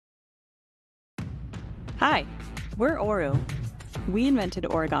Hi, we're Oru. We invented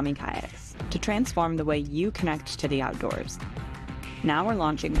origami kayaks to transform the way you connect to the outdoors. Now we're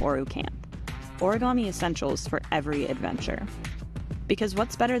launching Oru Camp, origami essentials for every adventure. Because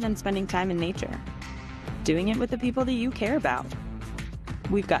what's better than spending time in nature? Doing it with the people that you care about.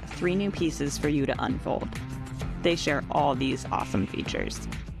 We've got 3 new pieces for you to unfold. They share all these awesome features.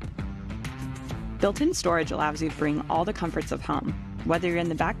 Built-in storage allows you to bring all the comforts of home, whether you're in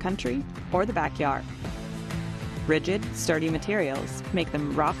the backcountry or the backyard. Rigid, sturdy materials make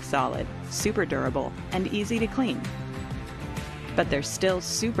them rock solid, super durable, and easy to clean. But they're still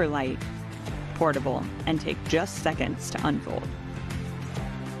super light, portable, and take just seconds to unfold.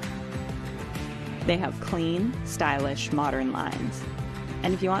 They have clean, stylish, modern lines.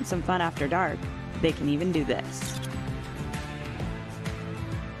 And if you want some fun after dark, they can even do this.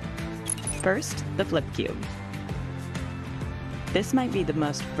 First, the Flip Cube. This might be the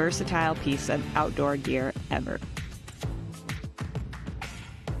most versatile piece of outdoor gear ever.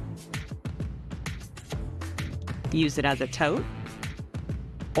 Use it as a tote,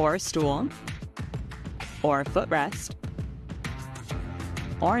 or a stool, or a footrest,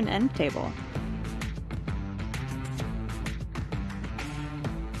 or an end table.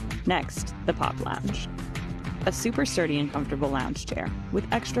 Next, the Pop Lounge. A super sturdy and comfortable lounge chair with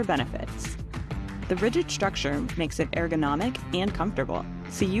extra benefits. The rigid structure makes it ergonomic and comfortable,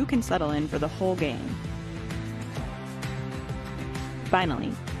 so you can settle in for the whole game.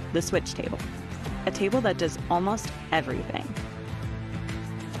 Finally, the Switch Table. A table that does almost everything.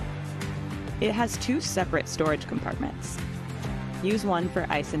 It has 2 separate storage compartments. Use one for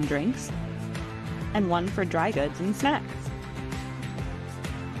ice and drinks, and one for dry goods and snacks.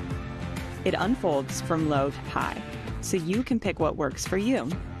 It unfolds from low to high, so you can pick what works for you.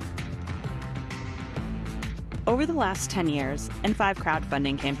 Over the last 10 years and 5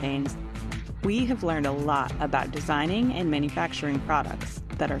 crowdfunding campaigns, we have learned a lot about designing and manufacturing products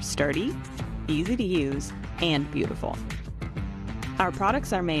that are sturdy, easy to use, and beautiful. Our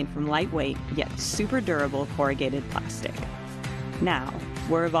products are made from lightweight yet super durable corrugated plastic. Now,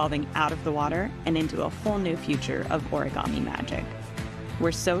 we're evolving out of the water and into a whole new future of origami magic.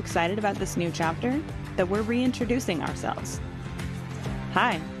 We're so excited about this new chapter that we're reintroducing ourselves.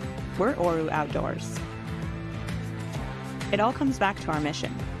 Hi, we're Oru Outdoors. It all comes back to our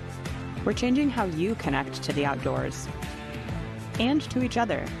mission. We're changing how you connect to the outdoors and to each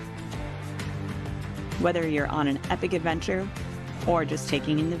other. Whether you're on an epic adventure or just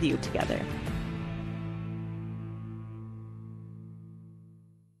taking in the view together.